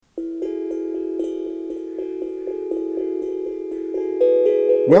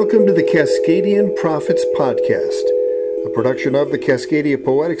Welcome to the Cascadian Prophets Podcast, a production of the Cascadia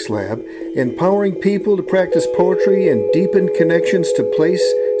Poetics Lab, empowering people to practice poetry and deepen connections to place,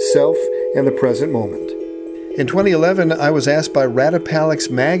 self, and the present moment. In 2011, I was asked by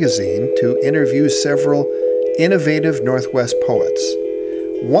Radipalix magazine to interview several innovative Northwest poets.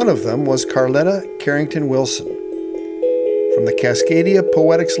 One of them was Carletta Carrington Wilson. From the Cascadia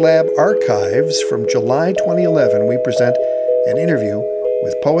Poetics Lab archives from July 2011, we present an interview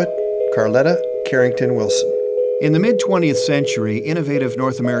with poet Carletta Carrington Wilson. In the mid-20th century, innovative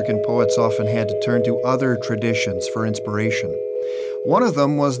North American poets often had to turn to other traditions for inspiration. One of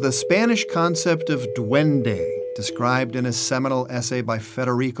them was the Spanish concept of duende, described in a seminal essay by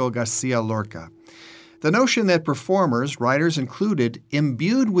Federico Garcia Lorca. The notion that performers, writers included,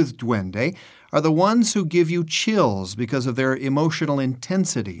 imbued with duende, are the ones who give you chills because of their emotional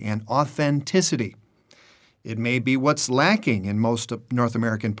intensity and authenticity. It may be what's lacking in most North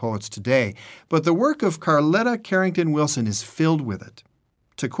American poets today, but the work of Carletta Carrington Wilson is filled with it.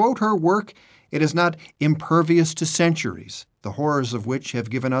 To quote her work, it is not impervious to centuries, the horrors of which have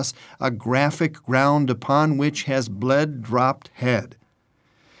given us a graphic ground upon which has blood dropped head.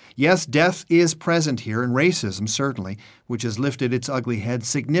 Yes, death is present here, and racism certainly, which has lifted its ugly head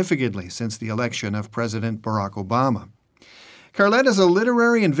significantly since the election of President Barack Obama. Carletta is a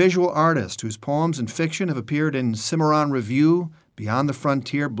literary and visual artist whose poems and fiction have appeared in Cimarron Review, Beyond the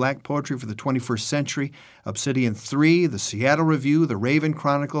Frontier, Black Poetry for the 21st Century, Obsidian 3, the Seattle Review, the Raven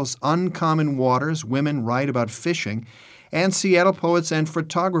Chronicles, Uncommon Waters, Women Write About Fishing, and Seattle Poets and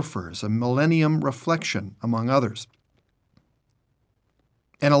Photographers, a Millennium Reflection, among others.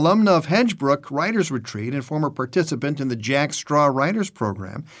 An alumna of Hedgebrook Writers Retreat and former participant in the Jack Straw Writers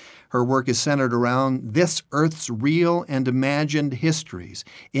Program, her work is centered around this Earth's real and imagined histories,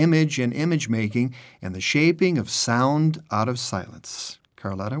 image and image-making, and the shaping of sound out of silence.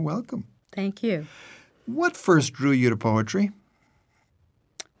 Carletta, welcome. Thank you. What first drew you to poetry?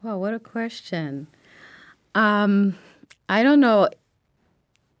 Well, what a question. I don't know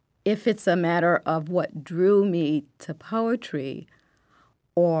if it's a matter of what drew me to poetry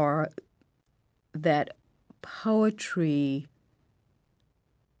or that poetry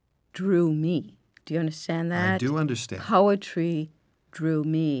drew me. Do you understand that? I do understand. Poetry drew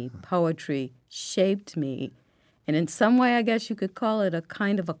me. Poetry shaped me. And in some way, I guess you could call it a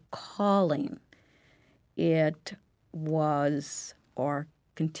kind of a calling. It was or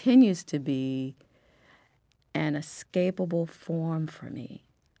continues to be an escapable form for me.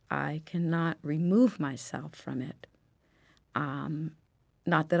 I cannot remove myself from it.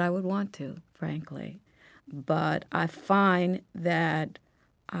 Not that I would want to, frankly. But I find that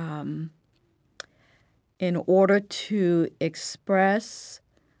in order to express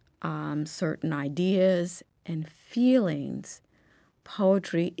certain ideas and feelings,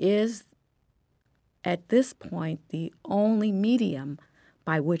 poetry is, at this point, the only medium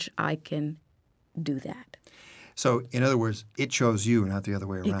by which I can do that. So, in other words, it chose you, not the other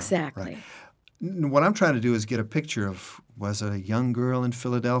way around. Exactly. Right. What I'm trying to do is get a picture of, was it a young girl in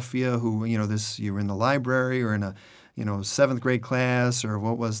Philadelphia who, you were in the library or in a, seventh grade class, or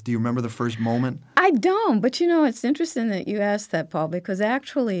do you remember the first moment? I don't, but it's interesting that you asked that, Paul, because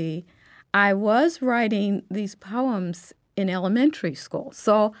actually I was writing these poems in elementary school.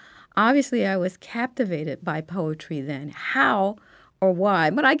 So obviously I was captivated by poetry then. How or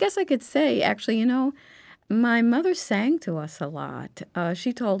why? But I guess I could say, actually, my mother sang to us a lot.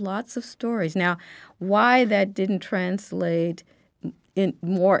 She told lots of stories. Now, why that didn't translate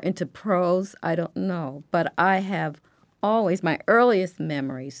more into prose, I don't know. But I have always, my earliest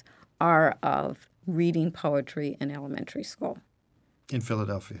memories are of reading poetry in elementary school. In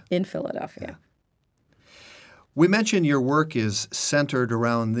Philadelphia? In Philadelphia. Yeah. We mentioned your work is centered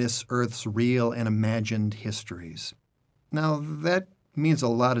around this Earth's real and imagined histories. Now, that means a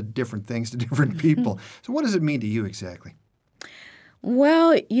lot of different things to different people. So what does it mean to you exactly?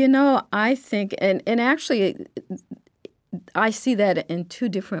 Well, I think, and actually I see that in two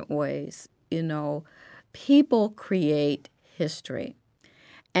different ways. People create history.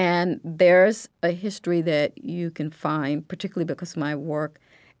 And there's a history that you can find, particularly because my work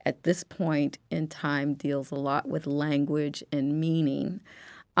at this point in time deals a lot with language and meaning.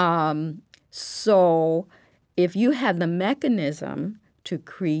 So if you have the mechanism to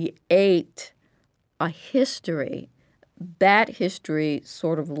create a history, that history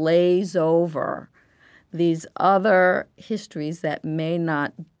sort of lays over these other histories that may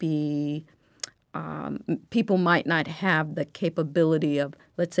not be, people might not have the capability of,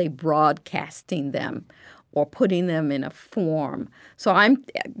 let's say, broadcasting them or putting them in a form. So I'm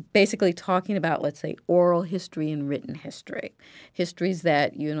basically talking about, let's say, oral history and written history. Histories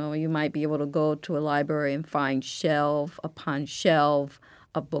that, you might be able to go to a library and find shelf upon shelf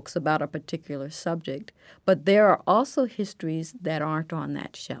of books about a particular subject. But there are also histories that aren't on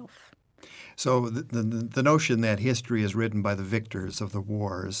that shelf. So the notion that history is written by the victors of the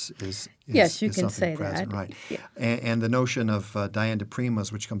wars is yes, you is can something say present, that. right? Yeah. And the notion of Diane de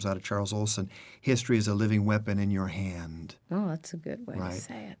Prima's, which comes out of Charles Olson, history is a living weapon in your hand. Oh, that's a good way right? to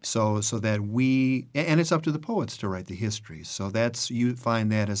say it. So that and it's up to the poets to write the histories. So you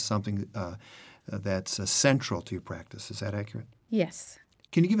find that as something that's central to your practice. Is that accurate? Yes.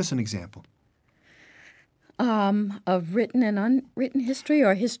 Can you give us an example? Of written and unwritten history,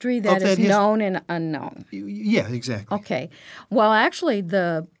 or history that is known and unknown? Yeah, exactly. Okay. Well, actually,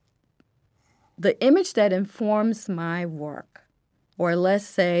 the image that informs my work, or let's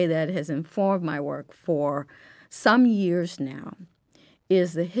say that has informed my work for some years now,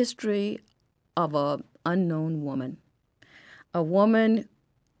 is the history of an unknown woman. A woman,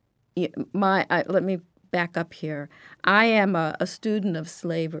 let me back up here. I am a student of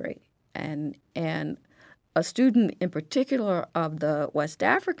slavery, and a student in particular of the West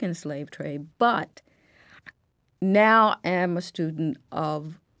African slave trade, but now am a student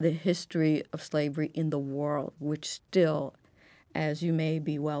of the history of slavery in the world, which still, as you may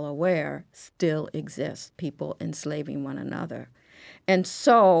be well aware, still exists, people enslaving one another. And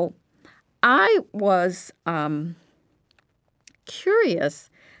so I was curious,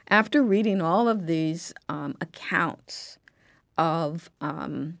 after reading all of these accounts of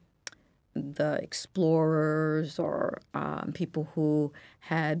the explorers or people who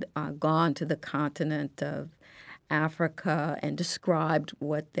had gone to the continent of Africa and described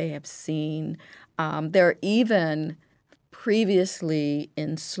what they have seen. There are even previously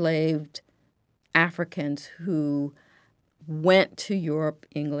enslaved Africans who went to Europe,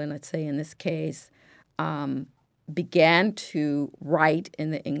 England, let's say in this case, began to write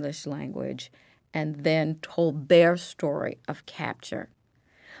in the English language and then told their story of capture.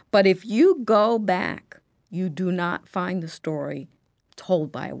 But if you go back, you do not find the story told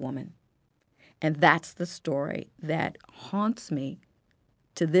by a woman. And that's the story that haunts me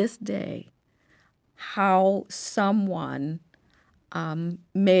to this day, how someone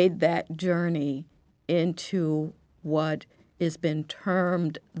made that journey into what has been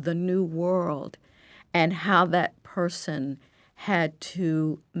termed the New World, and how that person had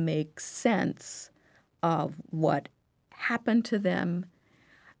to make sense of what happened to them.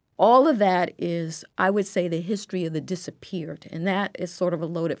 All of that is, I would say, the history of the disappeared. And that is sort of a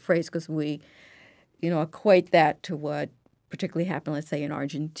loaded phrase because we, equate that to what particularly happened, let's say, in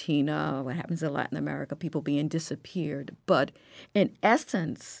Argentina, or what happens in Latin America, people being disappeared. But in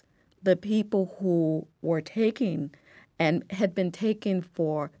essence, the people who were taken and had been taken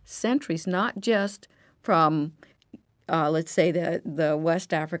for centuries, not just from, let's say, the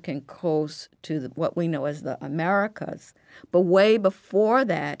West African coast to what we know as the Americas, but way before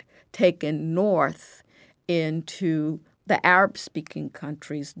that, taken north into the Arab-speaking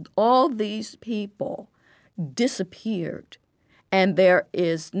countries. All these people disappeared, and there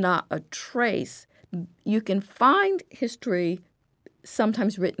is not a trace. You can find history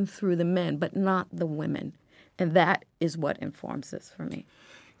sometimes written through the men, but not the women, and that is what informs this for me.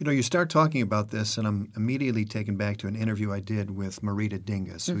 You start talking about this, and I'm immediately taken back to an interview I did with Marita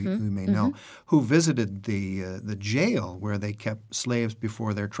Dingus, who you may know, who visited the jail where they kept slaves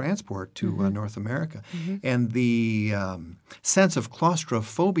before their transport to North America. And the sense of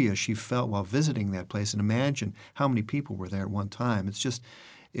claustrophobia she felt while visiting that place, and imagine how many people were there at one time. It's just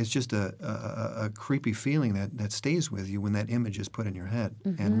a creepy feeling that stays with you when that image is put in your head,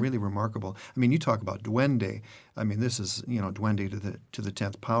 and really remarkable. I mean, you talk about duende. I mean, this is duende to the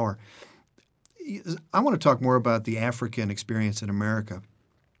 10th power. I want to talk more about the African experience in America,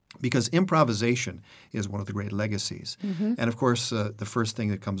 because improvisation is one of the great legacies. And of course, the first thing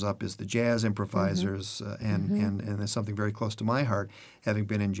that comes up is the jazz improvisers, and there's something very close to my heart, having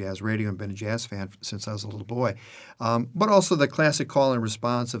been in jazz radio and been a jazz fan since I was a little boy. But also the classic call and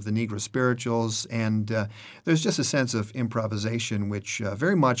response of the Negro spirituals, and there's just a sense of improvisation which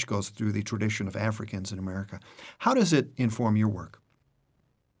very much goes through the tradition of Africans in America. How does it inform your work?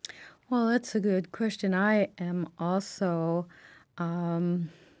 Well, that's a good question. I am also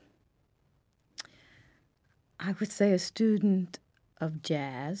I would say a student of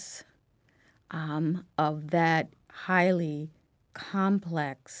jazz, of that highly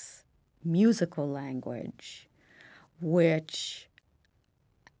complex musical language, which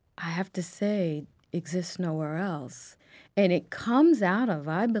I have to say exists nowhere else. And it comes out of,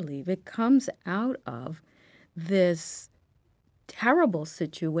 I believe, it comes out of this terrible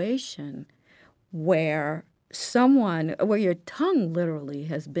situation where your tongue literally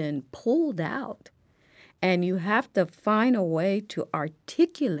has been pulled out, and you have to find a way to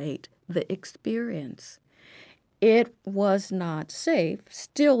articulate the experience. It was not safe,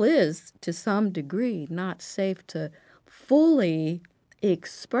 still is to some degree, not safe to fully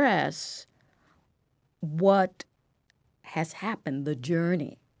express what has happened, the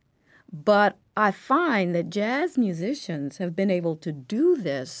journey. But I find that jazz musicians have been able to do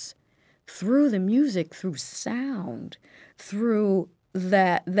this through the music, through sound, through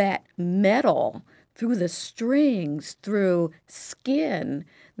that metal, through the strings, through skin.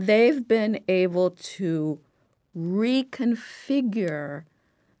 They've been able to reconfigure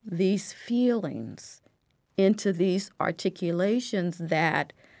these feelings into these articulations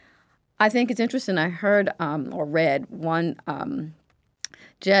that I think it's interesting. I heard or read one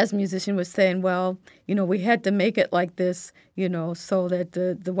jazz musician was saying, well, we had to make it like this, so that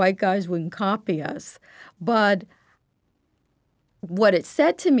the white guys wouldn't copy us. But what it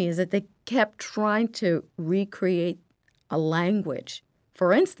said to me is that they kept trying to recreate a language,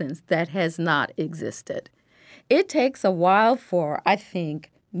 for instance, that has not existed. It takes a while for, I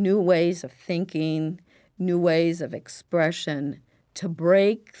think, new ways of thinking, new ways of expression to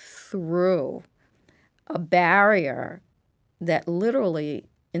break through a barrier that literally,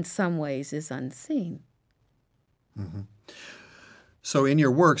 in some ways, is unseen. Mm-hmm. So in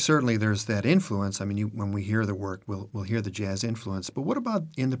your work, certainly there's that influence. I mean, when we hear the work, we'll hear the jazz influence. But what about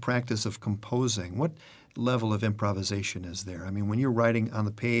in the practice of composing? What level of improvisation is there? I mean, when you're writing on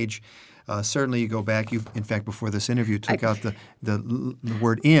the page, certainly you go back. You, in fact, before this interview, took out the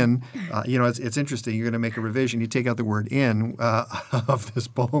word "in." It's interesting. You're going to make a revision. You take out the word "in" of this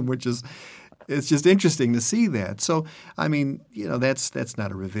poem, which is. It's just interesting to see that. So, I mean, that's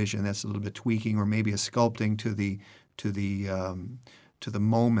not a revision. That's a little bit tweaking, or maybe a sculpting to the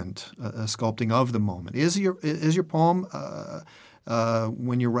moment, a sculpting of the moment. Is your poem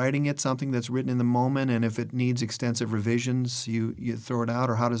when you're writing it something that's written in the moment, and if it needs extensive revisions, you throw it out,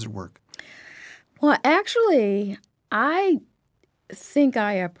 or how does it work? Well, actually, I think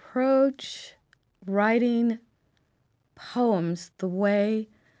I approach writing poems the way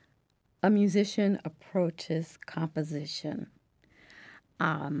a musician approaches composition.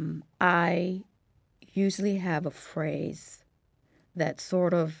 I usually have a phrase that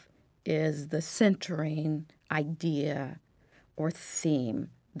sort of is the centering idea or theme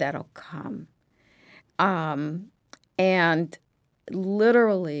that'll come. And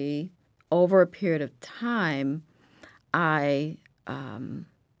literally, over a period of time, I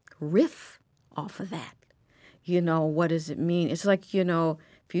riff off of that. What does it mean? It's like,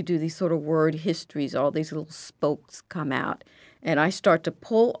 if you do these sort of word histories, all these little spokes come out. And I start to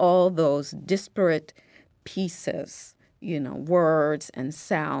pull all those disparate pieces, words and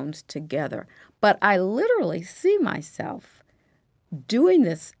sounds together. But I literally see myself doing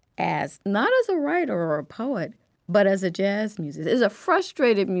this not as a writer or a poet, but as a jazz musician. As a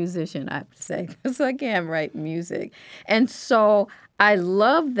frustrated musician, I have to say, because I can't write music. And so I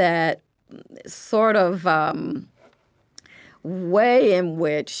love that sort of way in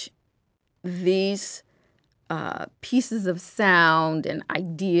which these pieces of sound and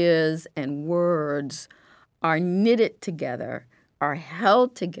ideas and words are knitted together, are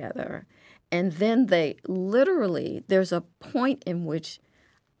held together, and then there's a point in which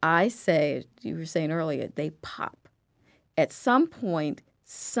I say, you were saying earlier, they pop. At some point,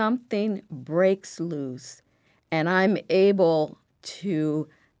 something breaks loose, and I'm able to,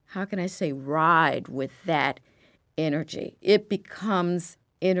 ride with that energy. It becomes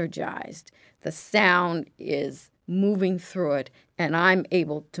energized. The sound is moving through it, and I'm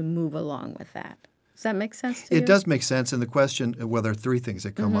able to move along with that. Does that make sense to you? It does make sense. And the question, whether three things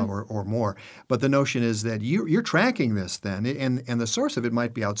that come up or more, but the notion is that you're tracking this then, and the source of it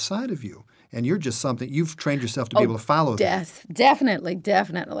might be outside of you, and you're just something, you've trained yourself to be able to follow that.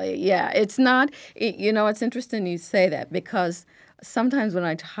 Definitely. Yeah, it's not, it's interesting you say that, because sometimes when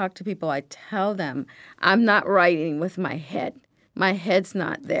I talk to people, I tell them I'm not writing with my head. My head's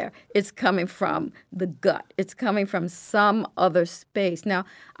not there. It's coming from the gut. It's coming from some other space. Now,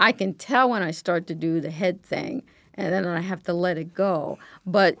 I can tell when I start to do the head thing, and then I have to let it go.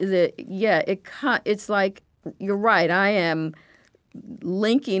 But it's like, you're right. I am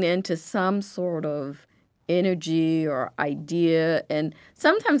linking into some sort of energy or idea. And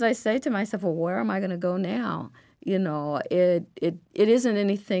sometimes I say to myself, well, where am I going to go now? It isn't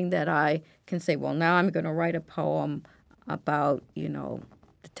anything that I can say, well, now I'm going to write a poem about,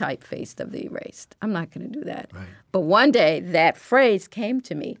 the typeface of the erased. I'm not going to do that. Right. But one day that phrase came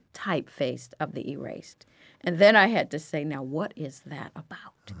to me, typeface of the erased. And then I had to say, now, what is that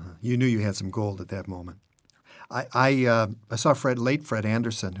about? You knew you had some gold at that moment. I saw late Fred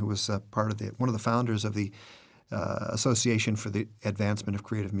Anderson, who was one of the founders of the Association for the Advancement of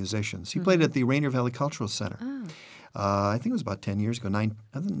Creative Musicians. He played at the Rainier Valley Cultural Center. Oh. I think it was about 10 years ago,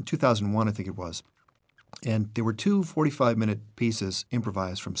 2001 I think it was. And there were two 45-minute pieces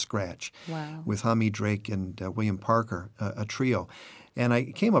improvised from scratch. Wow. With Hamid Drake and William Parker, a trio. And I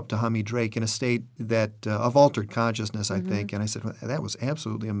came up to Hamid Drake in a state of altered consciousness, I think, and I said, well, that was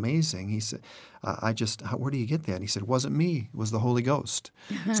absolutely amazing. He said, where do you get that? And he said, it wasn't me, it was the Holy Ghost.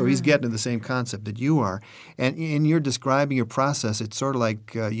 So he's getting to the same concept that you are. And in your describing your process, it's sort of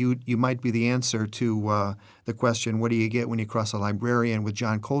like you might be the answer to the question, what do you get when you cross a librarian with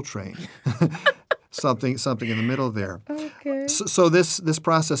John Coltrane? Something in the middle there. Okay. So this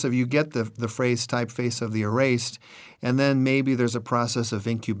process of you get the phrase typeface of the erased, and then maybe there's a process of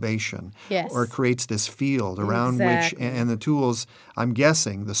incubation, Yes. or it creates this field around Exactly. which, and the tools, I'm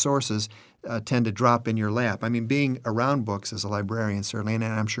guessing, the sources tend to drop in your lap. I mean, being around books as a librarian, certainly, and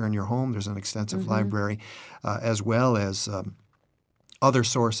I'm sure in your home there's an extensive library, as well as other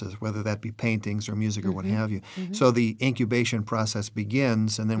sources, whether that be paintings or music or what have you. So the incubation process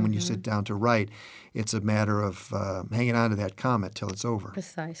begins, and then when you sit down to write, it's a matter of hanging on to that comet till it's over.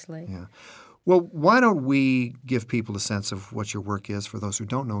 Precisely. Yeah. Well, why don't we give people a sense of what your work is for those who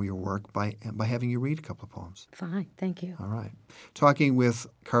don't know your work by having you read a couple of poems? Fine. Thank you. All right. Talking with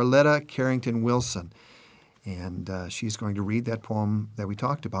Carletta Carrington Wilson, and she's going to read that poem that we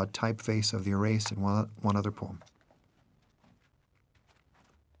talked about, Typeface of the Erased, and one other poem.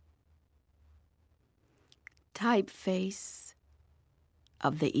 Typeface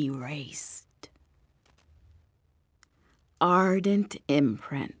of the erased. Ardent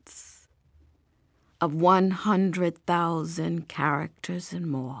imprints of 100,000 characters and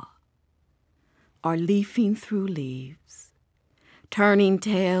more are leafing through leaves, turning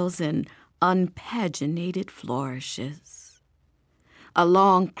tales in unpaginated flourishes,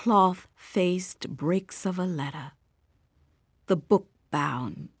 along cloth-faced breaks of a letter, the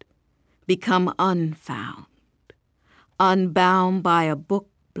book-bound become unfound, unbound by a book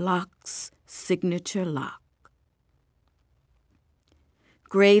block's signature lock.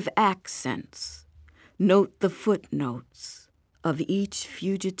 Grave accents note the footnotes of each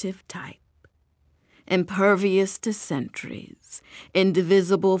fugitive type, impervious to centuries,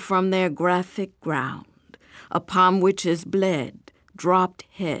 indivisible from their graphic ground, upon which is bled, dropped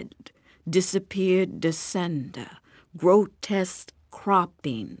head, disappeared descender, grotesque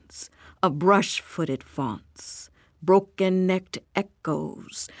croppings of brush-footed fonts, broken-necked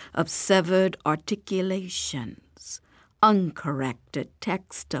echoes of severed articulations, uncorrected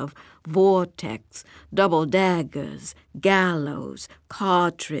text of vortex, double daggers, gallows,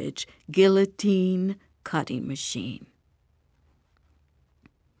 cartridge, guillotine, cutting machine.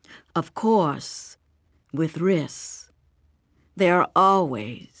 Of course, with risks, there are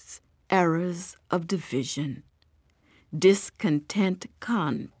always errors of division, discontent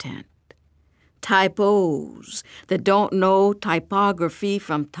content, typos that don't know typography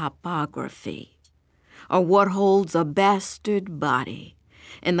from topography, or what holds a bastard body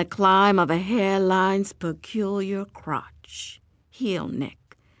in the climb of a hairline's peculiar crotch, heel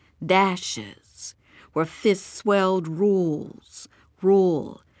neck, dashes, where fist-swelled rules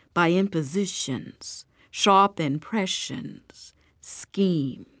rule by impositions, sharp impressions,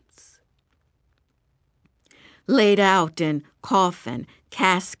 schemes. Laid out in coffin,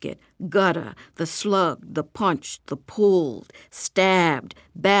 casket, gutter, the slug, the punch, the pulled, stabbed,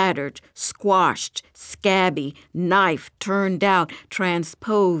 battered, squashed, scabby, knife turned out,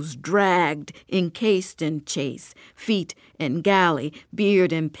 transposed, dragged, encased in chase, feet in galley,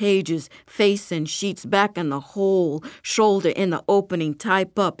 beard in pages, face in sheets, back in the hole, shoulder in the opening,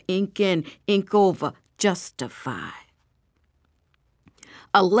 type up, ink in, ink over, justify.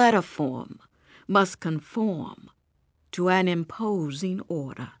 A letter form must conform to an imposing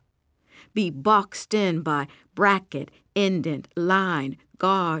order, be boxed in by bracket, indent, line,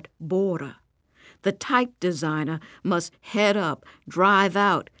 guard, border. The type designer must head up, drive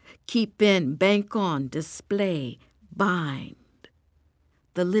out, keep in, bank on, display, bind.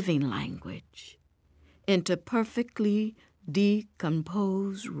 The living language into perfectly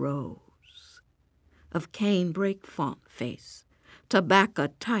decomposed rows of canebrake font face, tobacco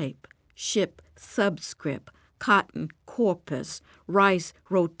type, ship subscript, cotton corpus, rice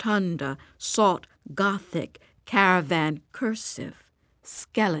rotunda, salt Gothic, caravan cursive,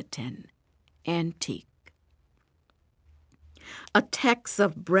 skeleton antique. A text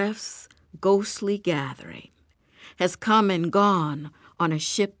of breaths ghostly gathering has come and gone on a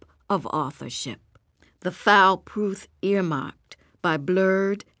ship of authorship. the foul-proof earmarked by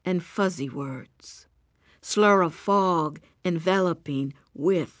blurred and fuzzy words, slur of fog enveloping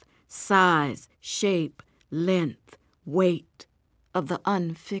width, size, shape, length, weight of the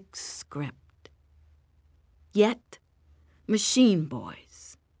unfixed script. Yet, machine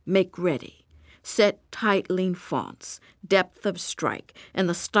boys make ready, set titling fonts, depth of strike, and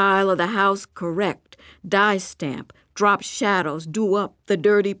the style of the house correct, die stamp, drop shadows, do up the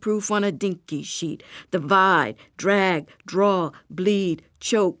dirty proof on a dinky sheet, divide, drag, draw, bleed,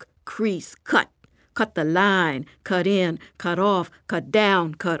 choke, crease, cut the line, cut in, cut off, cut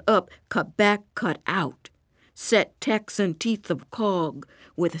down, cut up, cut back, cut out, set text and teeth of cog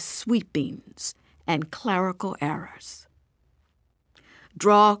with sweepings and clerical errors.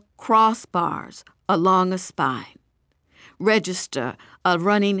 Draw crossbars along a spine. Register a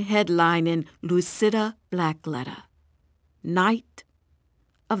running headline in Lucida blackletter. Night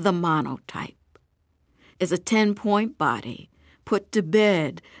of the monotype is a 10-point body put to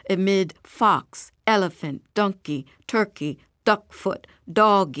bed amid fox, elephant, donkey, turkey, duckfoot,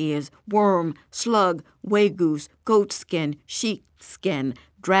 dog ears, worm, slug, waygoose, goatskin, sheepskin,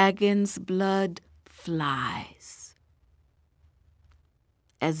 dragon's blood, flies.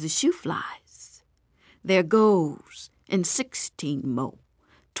 As the shoe flies, there goes in 16 mo,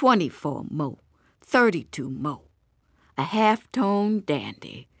 24 mo, 32 mo, a half-tone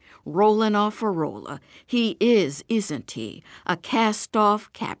dandy, rolling off a roller. He is, isn't he, a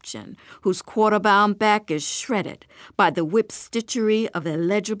cast-off caption whose quarter-bound back is shredded by the whip-stitchery of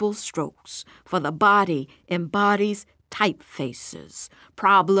illegible strokes, for the body embodies typefaces,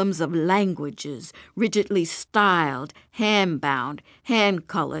 problems of languages, rigidly styled, hand-bound,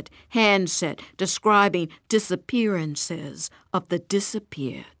 hand-colored, hand-set, describing disappearances of the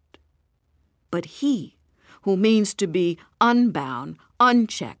disappeared. But he, who means to be unbound,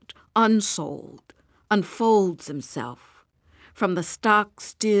 unchecked, unsold, unfolds himself from the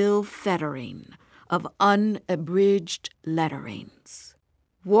stock-still fettering of unabridged letterings.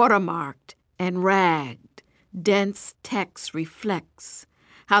 Watermarked and ragged, dense text reflects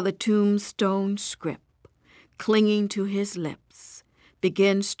how the tombstone script, clinging to his lips,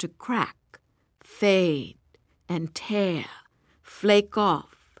 begins to crack, fade, and tear, flake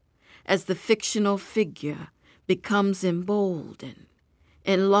off, as the fictional figure becomes emboldened,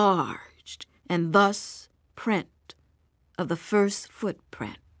 enlarged, and thus print of the first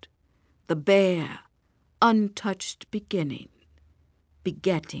footprint, the bare, untouched beginning,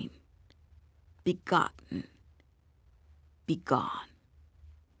 begetting, begotten, begone.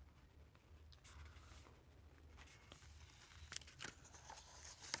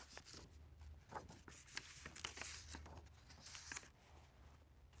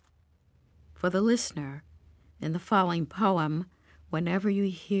 For the listener, in the following poem, whenever you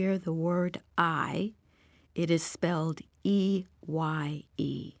hear the word I, it is spelled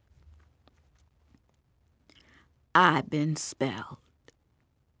E-Y-E. I been spelled.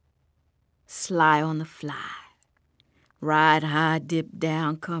 Sly on the fly. Ride high, dip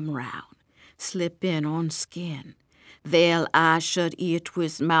down, come round. Slip in on skin. Veil, eye shut, ear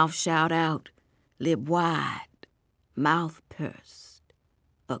twist, mouth shout out. Lip wide, mouth pursed.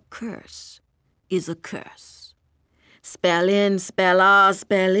 A curse is a curse. Spell in, spell are,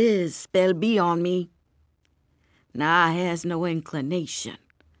 spell is, spell be on me. Now I has no inclination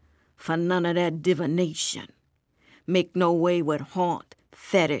for none of that divination. Make no way with haunt,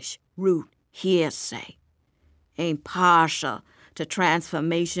 fetish, root, hearsay. Ain't partial to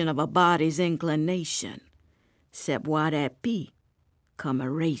transformation of a body's inclination, 'cept why that be, come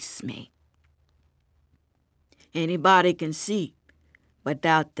erase me. Anybody can see,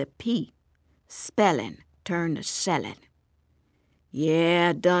 without the P, spelling turn to selling.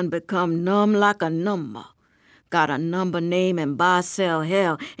 Yeah, done become numb like a number. Got a number name and buy, sell,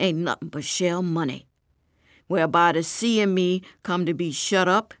 hell, ain't nothing but shell money. Whereby the seeing me come to be shut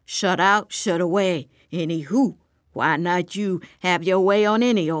up, shut out, shut away. Anywho, why not you have your way on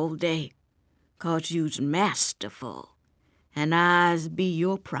any old day? 'Cause you's masterful, and I's be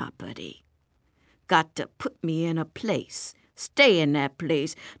your property. Got to put me in a place, stay in that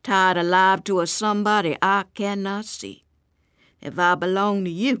place, tied alive to a somebody I cannot see. If I belong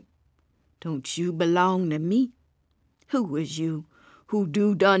to you, don't you belong to me? Who is you? Who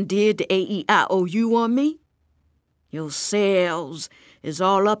do done did the A-E-I-O-U on me? Your cells is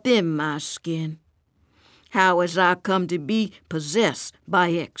all up in my skin. How as I come to be possessed by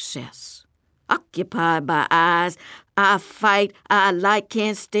excess? Occupied by eyes, I fight, I like,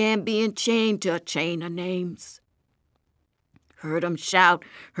 can't stand being chained to a chain of names. Heard 'em shout,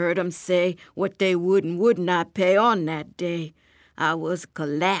 heard 'em say what they would and would not pay on that day. I was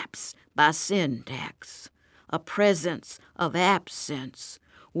collapsed by syntax, a presence of absence.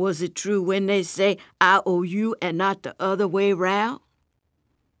 Was it true when they say I owe you and not the other way round?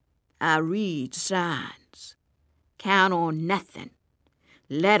 I read signs, count on nothing.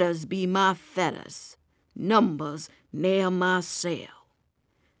 Letters be my fetters, numbers nail my cell.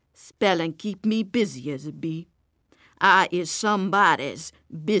 Spelling keep me busy as it be. I is somebody's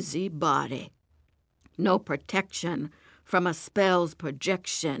busybody. No protection from a spell's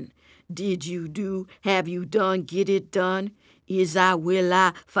projection. Did you do, have you done, get it done? Is I, will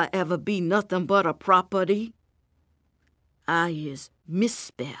I forever be nothing but a property? I is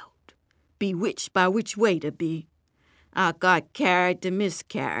misspelled, bewitched by which way to be. I got carried to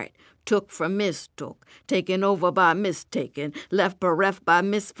miscarried, took from mistook, taken over by mistaken, left bereft by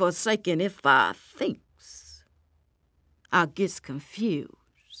misforsaken. If I thinks, I gets confused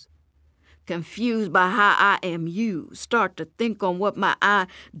by how I am used. Start to think on what my eye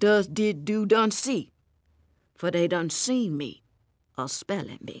does, did, do, done see. For they done seen me, a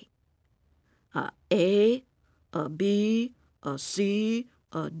spelling me. A A, a B, a C,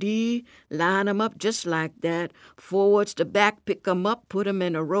 a D, line 'em up just like that. Forwards to back, pick 'em up, put 'em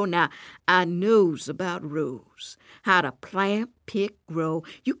in a row. Now, I knows about rows. How to plant, pick, grow.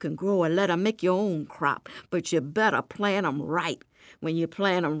 You can grow a letter, make your own crop, but you better plant 'em right. When you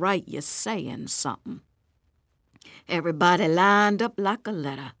plant 'em right, you're saying something. Everybody lined up like a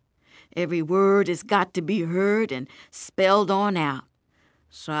letter. Every word has got to be heard and spelled on out.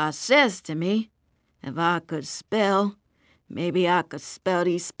 So I says to me, if I could spell, maybe I could spell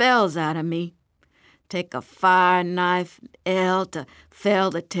these spells out of me. Take a fire knife L to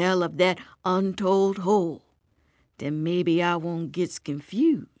fell the tale of that untold whole. Then maybe I won't get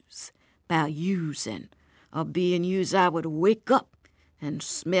confused about using or being used. I would wake up and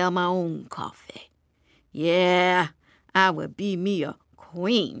smell my own coffee. Yeah, I would be me a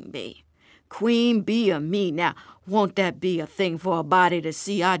queen bee. Queen bee of me. Now, won't that be a thing for a body to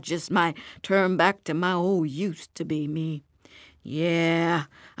see? I just might turn back to my old used to be me. Yeah,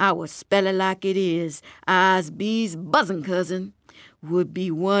 I would spell it like it is. I's bees buzzing, cousin. Would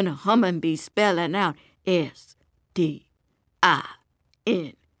be one humming bee spelling out SDINGER.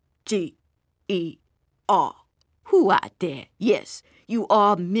 Who out there? Yes, you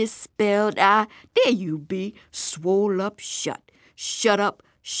all misspelled I. There you be, swole up shut. Shut up,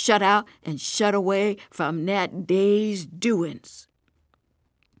 shut out, and shut away from that day's doings.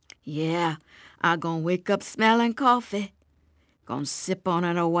 Yeah, I gonna wake up smelling coffee. Gonna sip on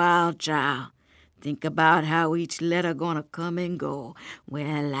it a while, child. Think about how each letter gonna come and go.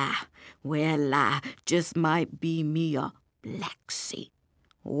 Well, I just might be me a black sea.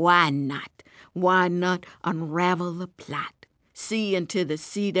 Why not? Why not unravel the plot? See into the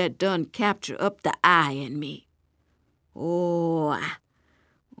sea that done capture up the eye in me.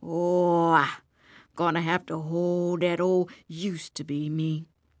 Gonna have to hold that old used to be me.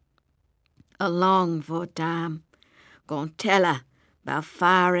 Along for a time. Gonna tell her about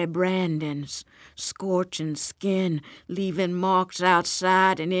fiery brandings, scorching skin, leaving marks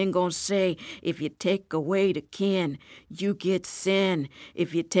outside, and then gonna say, if you take away the kin, you get sin.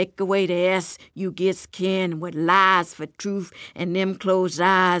 If you take away the S, you get skin, with lies for truth and them closed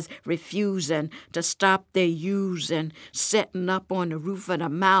eyes refusing to stop their using, setting up on the roof of the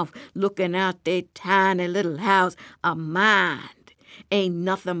mouth, looking out their tiny little house of mind. Ain't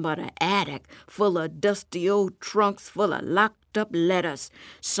nothing but an attic full of dusty old trunks full of locked up letters.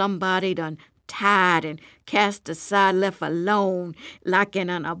 Somebody done tied and cast aside, left alone like in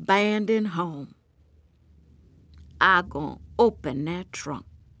an abandoned home. I gon' open that trunk,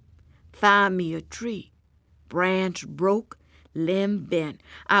 find me a tree, branch broke, limb bent.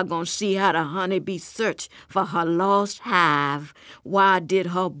 I gon' see how the honeybee search for her lost hive. Why did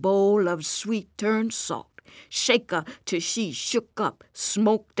her bowl of sweet turn salt? Shake her till she shook up,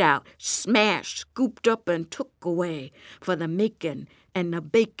 smoked out, smashed, scooped up and took away for the making and the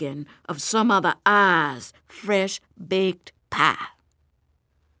baking of some other eye's fresh baked pie.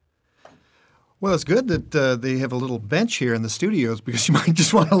 Well, it's good that they have a little bench here in the studios because you might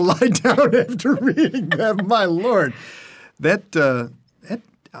just want to lie down after reading that. My Lord, that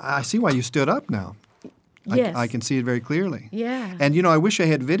I see why you stood up now. Yes. I can see it very clearly. Yeah. And, I wish I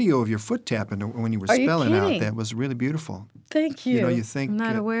had video of your foot tapping when you were spelling out. That was really beautiful. Thank you. You think... I'm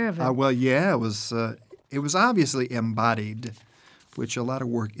not aware of it. Well, yeah, it was obviously embodied, which a lot of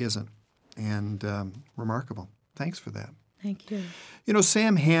work isn't, and remarkable. Thanks for that. Thank you.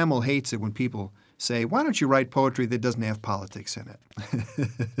 Sam Hamill hates it when people say, why don't you write poetry that doesn't have politics in it?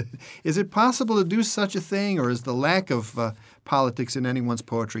 Is it possible to do such a thing, or is the lack of politics in anyone's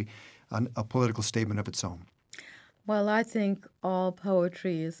poetry a political statement of its own? Well, I think all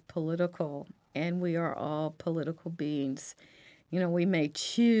poetry is political, and we are all political beings. We may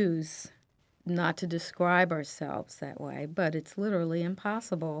choose not to describe ourselves that way, but it's literally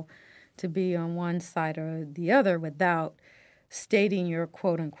impossible to be on one side or the other without stating your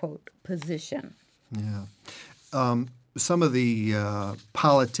quote unquote position. Yeah. Some of the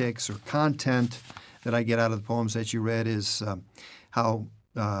politics or content that I get out of the poems that you read is how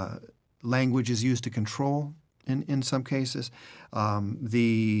language is used to control in some cases.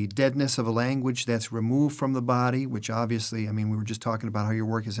 The deadness of a language that's removed from the body, which obviously, we were just talking about how your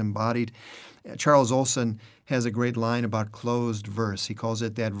work is embodied. Charles Olson has a great line about closed verse. He calls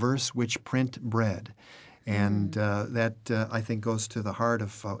it that verse which print bread. And that, I think, goes to the heart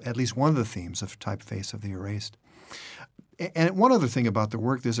of at least one of the themes of Typeface of the Erased. And one other thing about the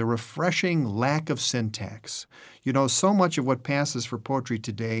work, there's a refreshing lack of syntax. So much of what passes for poetry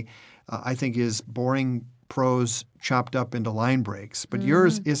today, I think, is boring prose chopped up into line breaks. But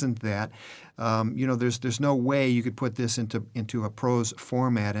yours isn't that. There's no way you could put this into a prose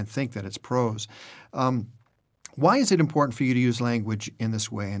format and think that it's prose. Why is it important for you to use language in this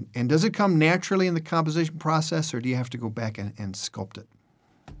way? And does it come naturally in the composition process, or do you have to go back and sculpt it?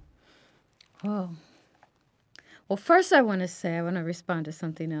 Oh. Well, first I want to respond to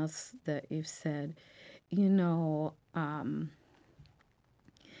something else that you've said.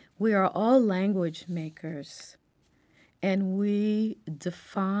 We are all language makers, and we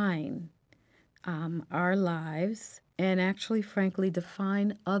define our lives and actually, frankly,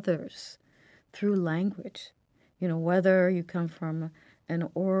 define others through language. Whether you come from an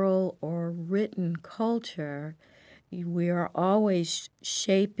oral or written culture, we are always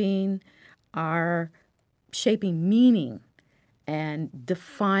shaping meaning and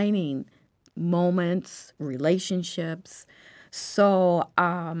defining moments, relationships. So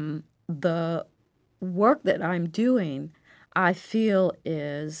the work that I'm doing, I feel,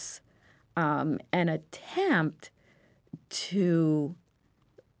 is an attempt to,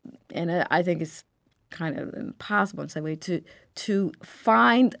 and I think it's kind of impossible in some way, to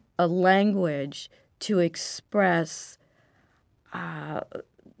find a language to express a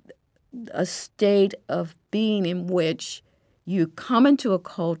state of being in which you come into a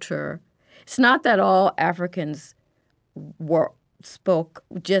culture. It's not that all Africans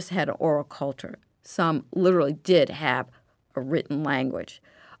just had an oral culture. Some literally did have a written language.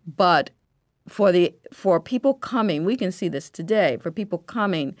 But for people coming, we can see this today, for people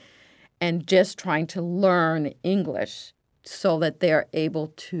coming and just trying to learn English so that they're able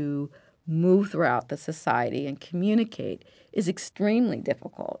to move throughout the society and communicate is extremely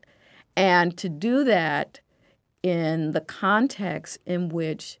difficult. And to do that in the context in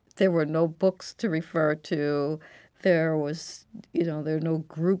which there were no books to refer to, there are no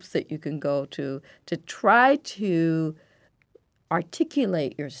groups that you can go to try to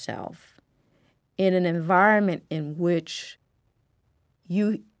articulate yourself in an environment in which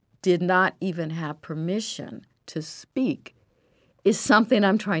you did not even have permission to speak is something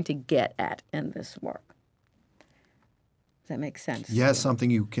I'm trying to get at in this work. Does that make sense? Yes,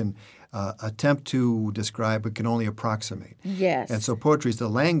 something you can attempt to describe but can only approximate. Yes. And so poetry is the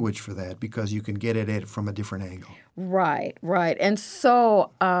language for that because you can get at it from a different angle. Right. And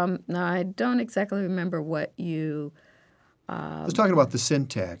so now I don't exactly remember what you... I was talking about the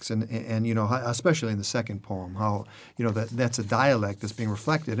syntax and especially in the second poem, how, that's a dialect that's being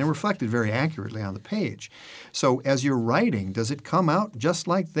reflected and reflected very accurately on the page. So as you're writing, does it come out just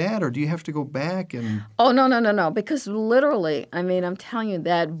like that, or do you have to go back and... Oh, no, because literally, I'm telling you,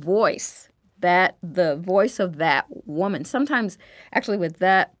 that voice, the voice of that woman, sometimes actually with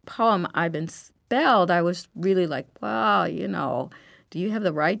that poem, I've been spelled, I was really like, wow, do you have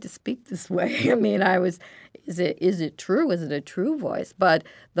the right to speak this way? Is it true? Is it a true voice? But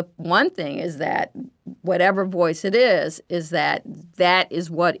the one thing is that whatever voice it is that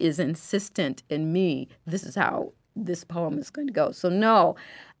is what is insistent in me. This is how this poem is going to go. So no,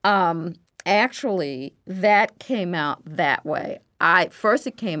 actually, that came out that way. I've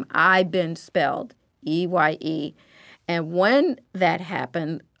been spelled, E-Y-E. And when that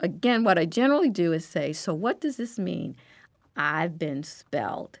happened, again, what I generally do is say, so what does this mean? I've been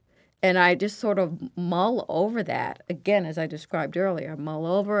spelled. And I just sort of mull over that. Again, as I described earlier, mull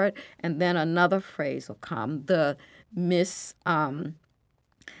over it, and then another phrase will come. The misspelled.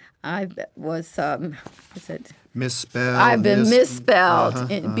 I've been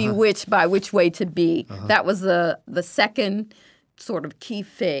misspelled, bewitched by which way to be. That was the second sort of key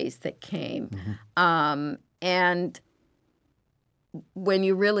phase that came. And when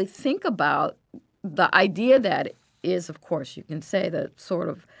you really think about the idea that is, of course, you can say the sort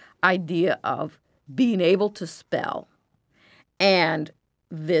of idea of being able to spell and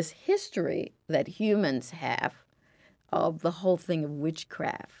this history that humans have of the whole thing of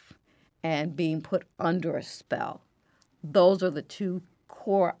witchcraft and being put under a spell. Those are the two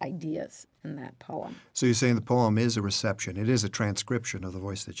core ideas in that poem. So you're saying the poem is a reception. It is a transcription of the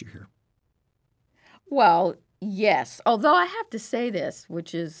voice that you hear. Well, yes. Although I have to say this,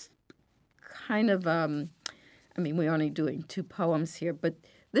 which is kind of, we're only doing 2 poems here, but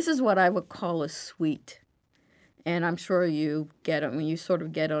this is what I would call a suite. And I'm sure you get it when you sort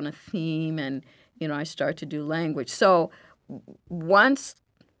of get on a theme and, I start to do language. So once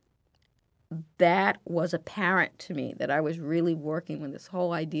that was apparent to me, that I was really working with this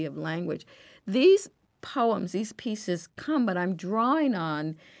whole idea of language, these poems, these pieces come, but I'm drawing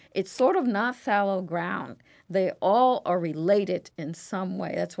on, it's sort of not fallow ground. They all are related in some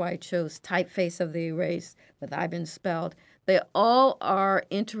way. That's why I chose Typeface of the Erased with I've Been Spelled. They all are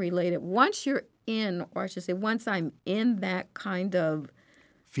interrelated. Once you're in, or I should say, once I'm in that kind of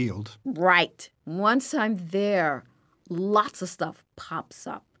field. Right. Once I'm there, lots of stuff pops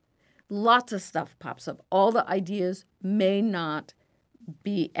up. Lots of stuff pops up. All the ideas may not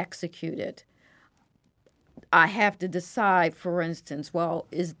be executed. I have to decide, for instance, well,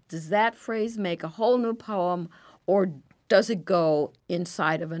 does that phrase make a whole new poem or does it go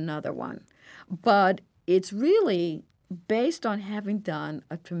inside of another one? But it's really based on having done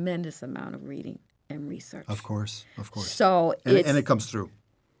a tremendous amount of reading and research. Of course. So and it comes through.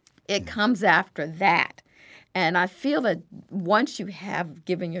 It comes after that. And I feel that once you have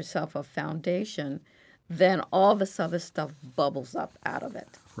given yourself a foundation, then all this other stuff bubbles up out of it.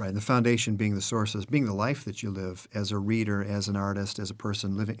 Right. The foundation being the sources, being the life that you live as a reader, as an artist, as a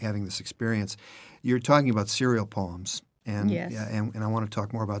person having this experience. You're talking about serial poems. And, yes. and I want to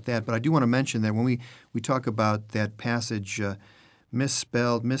talk more about that. But I do want to mention that when we talk about that passage,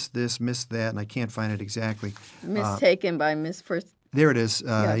 misspelled, missed this, missed that, and I can't find it exactly. Mistaken by misfirst. There it is.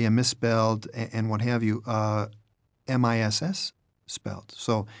 Misspelled and what have you. MISS spelled.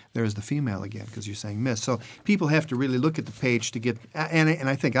 So there's the female again because you're saying miss. So people have to really look at the page to get – and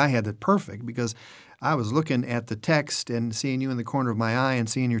I think I had it perfect because I was looking at the text and seeing you in the corner of my eye and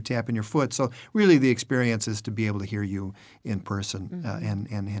seeing your tapping your foot. So really the experience is to be able to hear you in person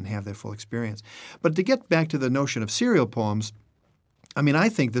and have that full experience. But to get back to the notion of serial poems, I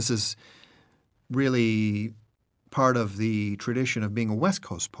think this is really – part of the tradition of being a West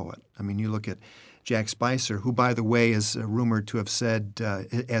Coast poet. You look at Jack Spicer, who, by the way, is rumored to have said,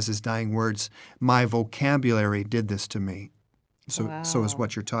 as his dying words, "My vocabulary did this to me." So is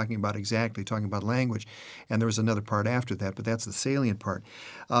what you're talking about exactly, talking about language. And there was another part after that, but that's the salient part.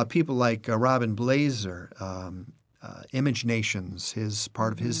 People like Robin Blazer, Image Nations, his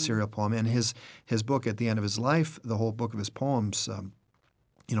part of his serial poem, and his book at the end of his life, the whole book of his poems,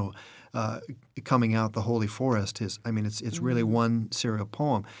 coming out, The Holy Forest. It's really one serial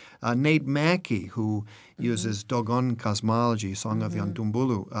poem. Nate Mackey, who uses Dogon cosmology, Song of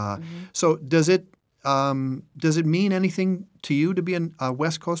Yandumbulu. So does it mean anything to you to be a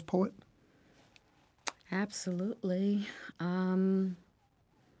West Coast poet? Absolutely. I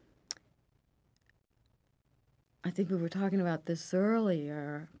think we were talking about this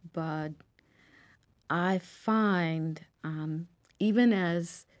earlier, but I find even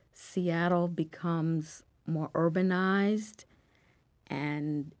as Seattle becomes more urbanized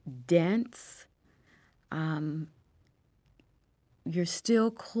and dense, you're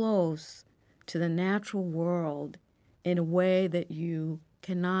still close to the natural world in a way that you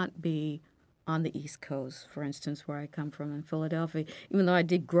cannot be on the East Coast, for instance, where I come from in Philadelphia, even though I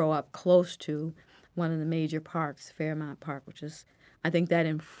did grow up close to one of the major parks, Fairmount Park, I think that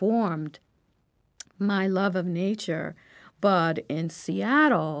informed my love of nature. But in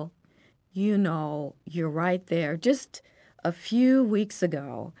Seattle, you're right there. Just a few weeks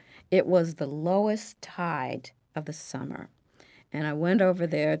ago, it was the lowest tide of the summer. And I went over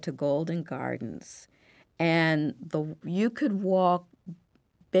there to Golden Gardens. And you could walk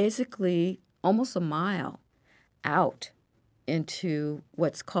basically almost a mile out into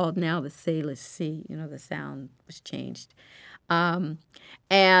what's called now the Sailor's Sea. The sound was changed. And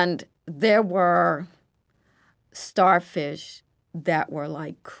there were starfish that were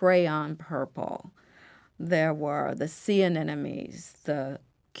like crayon purple. There were the sea anemones, the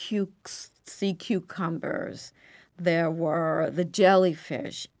sea cucumbers. There were the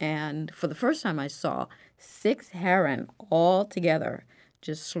jellyfish. And for the first time I saw 6 heron all together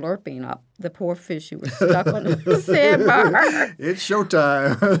just slurping up the poor fish who were stuck on the sandbar. It's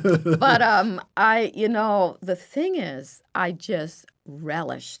showtime. But the thing is, I just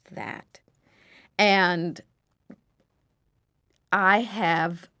relished that. And I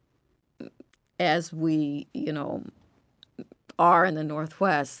have, as we, are in the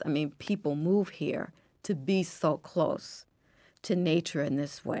Northwest, I mean, people move here to be so close to nature in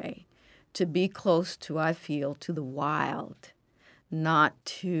this way, to be close to, I feel, to the wild, not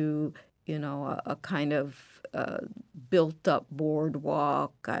to, a kind of built-up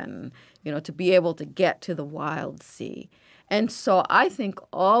boardwalk and, to be able to get to the wild sea. And so I think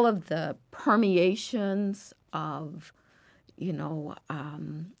all of the permeations of,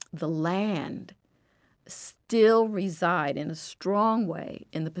 the land still reside in a strong way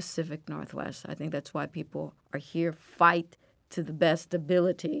in the Pacific Northwest. I think that's why people are here, fight to the best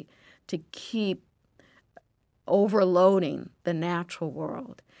ability to keep overloading the natural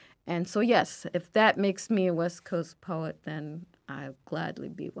world. And so, yes, if that makes me a West Coast poet, then I'll gladly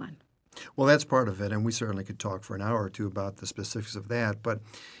be one. Well, that's part of it, and we certainly could talk for an hour or two about the specifics of that. But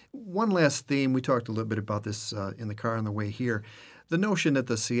one last theme, we talked a little bit about this in the car on the way here, the notion that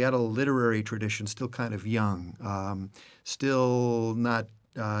the Seattle literary tradition is still kind of young, still not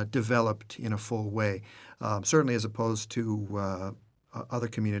developed in a full way, certainly as opposed to other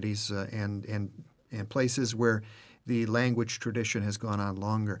communities and places where the language tradition has gone on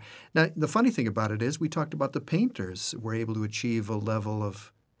longer. Now, the funny thing about it is we talked about the painters were able to achieve a level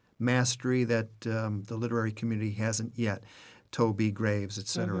of mastery that the literary community hasn't yet, Toby, Graves, et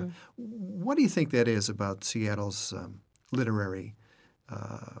cetera. Mm-hmm. What do you think that is about Seattle's literary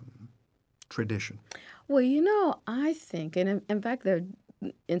tradition? Well, I think, and in fact,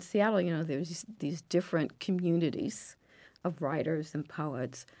 in Seattle, there's these different communities of writers and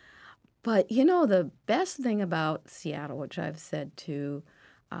poets. But, the best thing about Seattle, which I've said to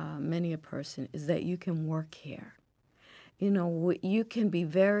many a person, is that you can work here. You can be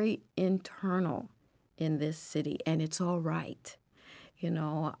very internal in this city, and it's all right.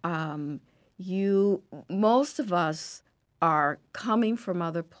 Most of us are coming from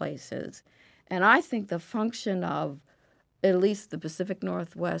other places, and I think the function of at least the Pacific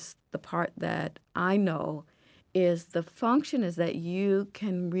Northwest, the part that I know, is the function is that you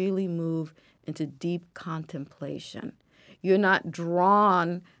can really move into deep contemplation. You're not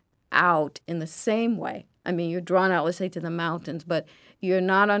drawn out in the same way. I mean, you're drawn out, let's say, to the mountains, but you're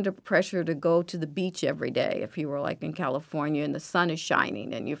not under pressure to go to the beach every day if you were like in California and the sun is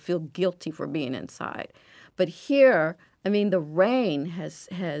shining and you feel guilty for being inside. But here, I mean, the rain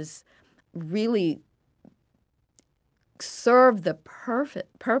has really served the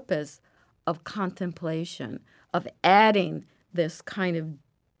perfect purpose of contemplation, of adding this kind of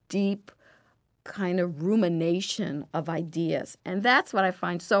deep kind of rumination of ideas. And that's what I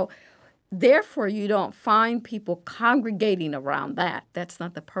find. So therefore, you don't find people congregating around that. That's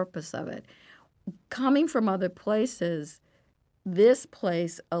not the purpose of it. Coming from other places, this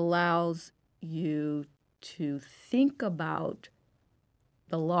place allows you to think about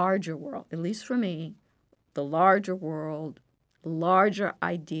the larger world, at least for me, the larger world, larger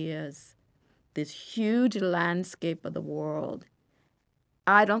ideas, this huge landscape of the world.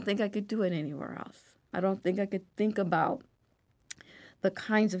 I don't think I could do it anywhere else. I don't think I could think about the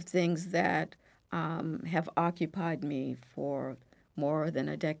kinds of things that have occupied me for more than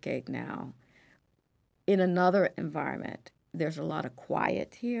a decade now in another environment. There's a lot of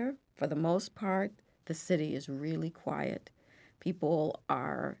quiet here. For the most part, the city is really quiet. People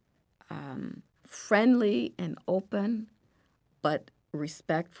are friendly and open, but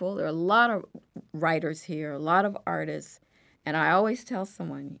respectful. There are a lot of writers here, a lot of artists, and I always tell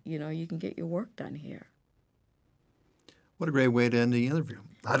someone, you can get your work done here. What a great way to end the interview.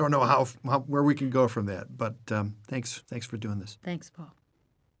 I don't know where we can go from that, but thanks for doing this. Thanks, Paul.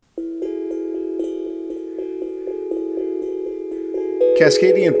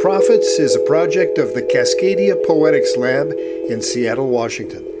 Cascadian Prophets is a project of the Cascadia Poetics Lab in Seattle,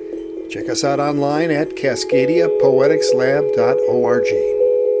 Washington. Check us out online at cascadiapoeticslab.org.